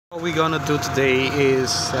What we're gonna do today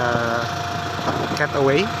is cut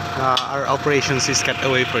away. Our operations is cut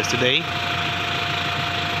away for today.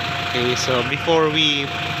 Okay, so before we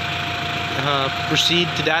proceed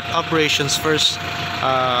to that operations, first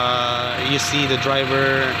you see the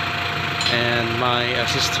driver and my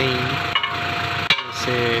assistant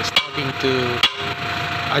is starting to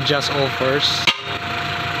adjust all first.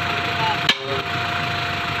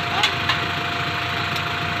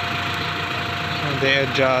 They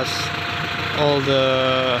adjust all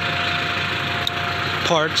the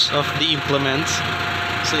parts of the implements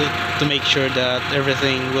so to make sure that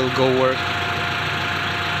everything will go work.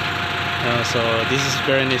 So this is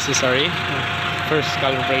very necessary. First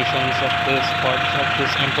calibrations of this parts of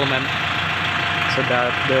this implement so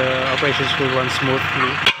that the operations will run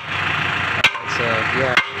smoothly. So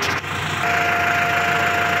yeah.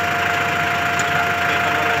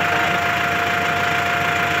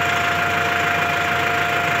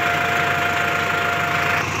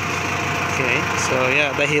 Okay, so yeah,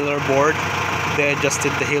 the healer board, they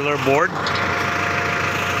adjusted the healer board.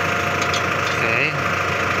 Okay,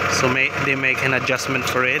 so they make an adjustment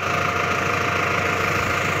for it.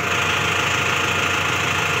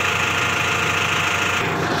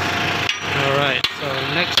 Alright, so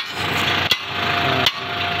next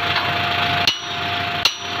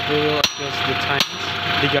we will adjust the tines,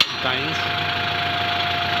 the guard tines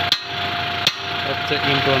of the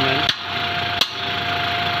implement.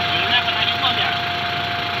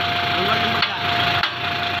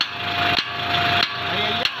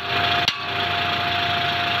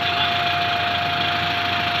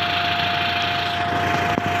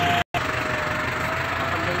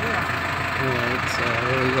 Alright, so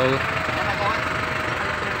here we go.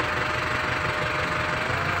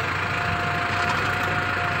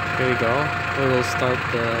 Here we go. We will start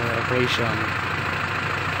the operation.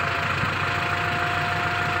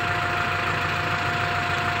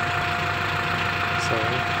 So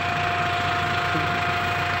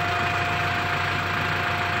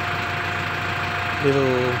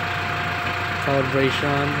little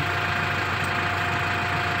calibration.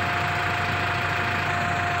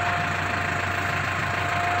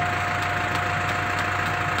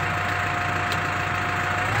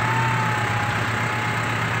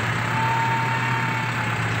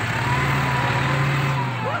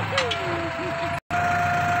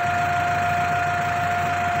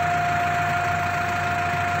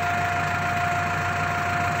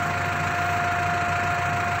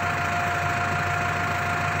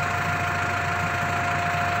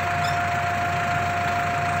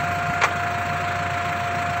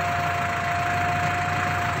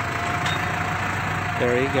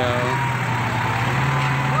 There you go.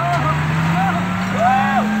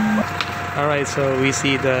 Alright, so we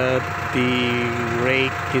see that the rake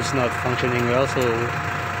is not functioning well, so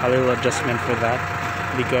a little adjustment for that,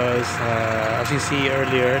 because as you see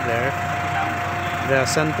earlier there, the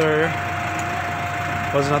center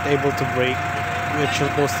was not able to break, which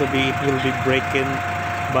supposed to be, it will be breaking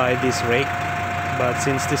by this rake, but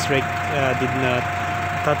since this rake did not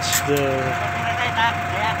touch the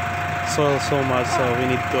soil so much, so we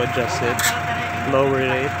need to adjust it, lower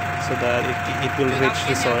it so that it will reach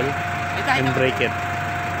the soil and break it.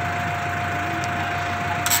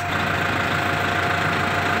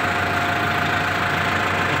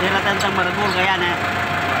 Hindi natin siyang maragol kaya na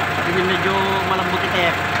pati niya medyo malambot ito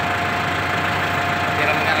eh.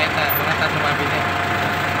 Tira mga kita, mga tayo mabili.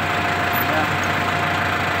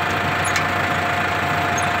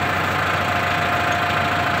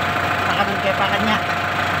 Pakanan kaya pakan niya.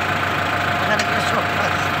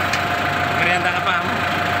 Merienda ka pa mo?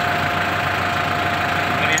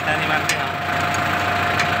 Merienda ni Martin ha?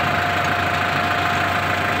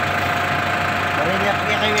 Merienda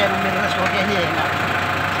kaya kayo yan ang merienda sa kaya niya na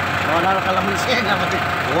wala na kalaman siya na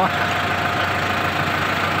wah.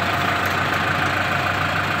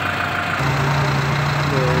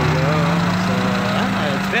 There we go. So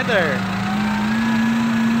it's better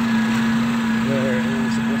where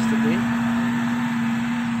it's supposed to be.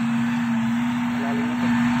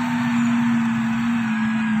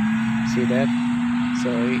 See that?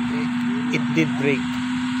 So it did break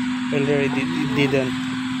earlier. It didn't.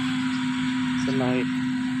 So now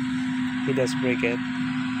it does break it.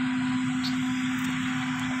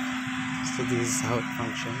 So this is how it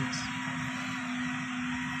functions.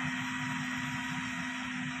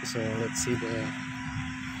 So let's see the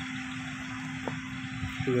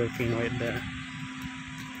Sugarcane right there.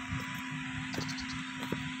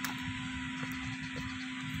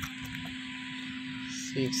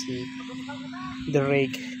 See the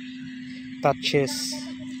rake touches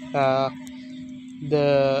the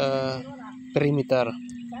perimeter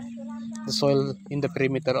the soil in the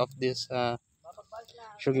perimeter of this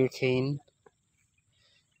sugar cane,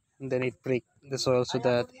 and then it break the soil so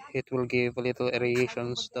that it will give a little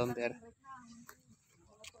aerations down there.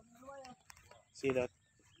 See that?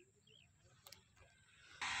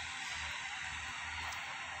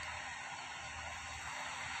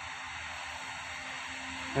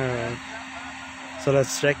 Alright, so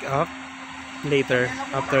let's check up later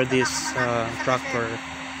after this tractor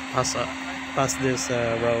pass this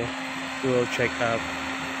well. We will check out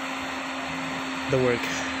the work.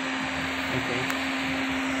 Okay.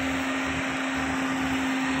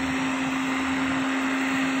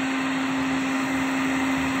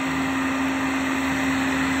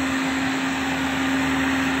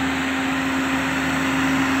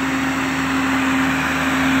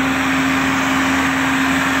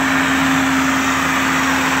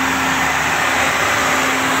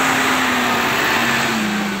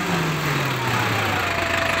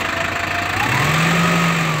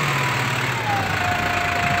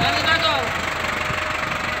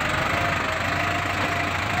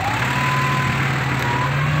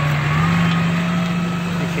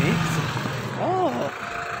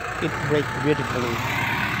 It breaks beautifully.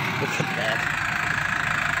 Look at that.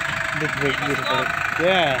 It breaks beautifully.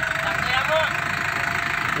 Yeah.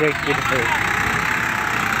 Break beautifully.